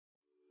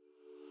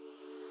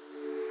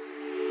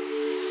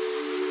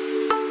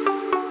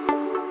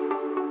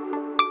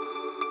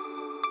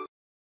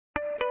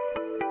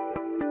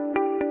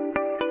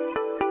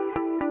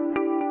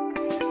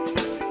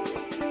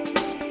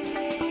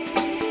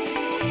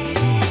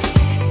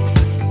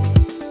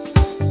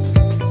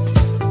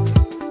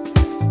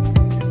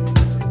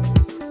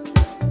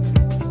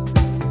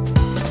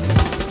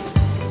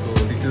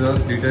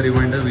Slitter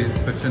Rewinder with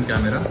inspection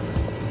camera.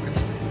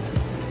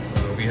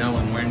 We have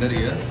unwinder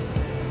here,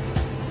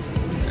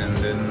 and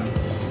then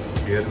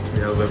here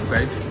we have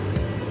website,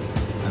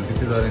 and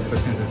this is our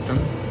inspection system.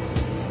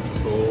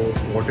 So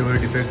whatever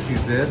defects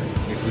is there,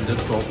 it will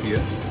just stop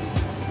here.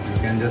 You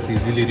can just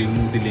easily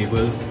remove the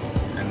labels,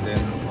 and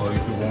then, or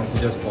if you want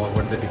to just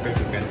forward the defect,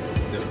 you can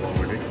just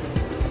forward it.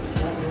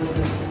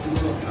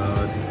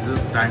 This is a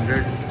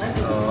standard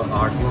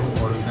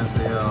artwork, or you can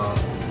say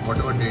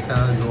whatever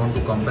data you want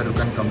to compare, you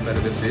can compare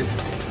with this.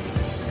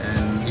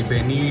 And if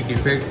any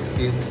defect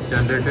is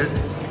generated,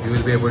 you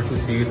will be able to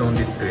see it on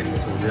the screen.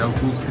 So we have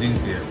two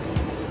screens here,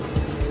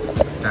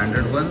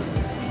 standard one,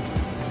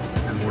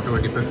 and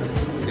whatever defect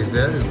is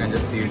there, you can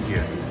just see it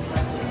here.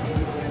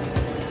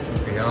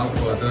 We have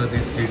further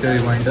this slitter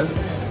rewinder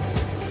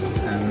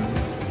and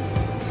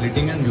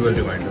slitting and dual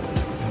rewinder.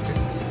 Okay.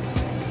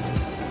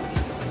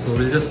 So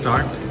we'll just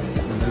start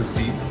and we'll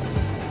see.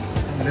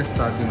 Let's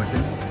start the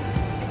machine.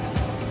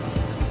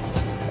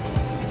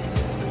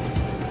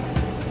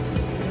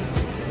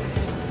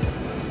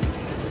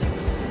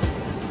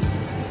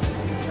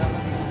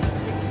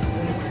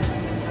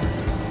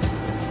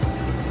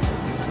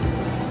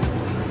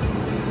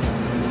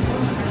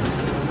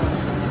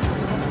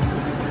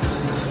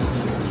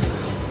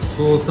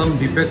 So some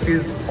defect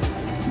is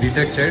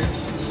detected,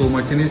 so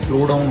machine is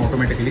slowed down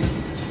automatically.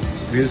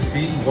 We'll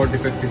see what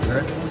defect is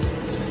that.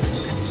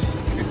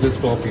 It will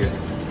stop here.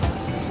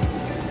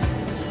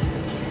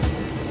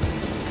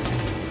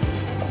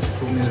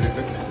 Show me the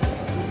defect.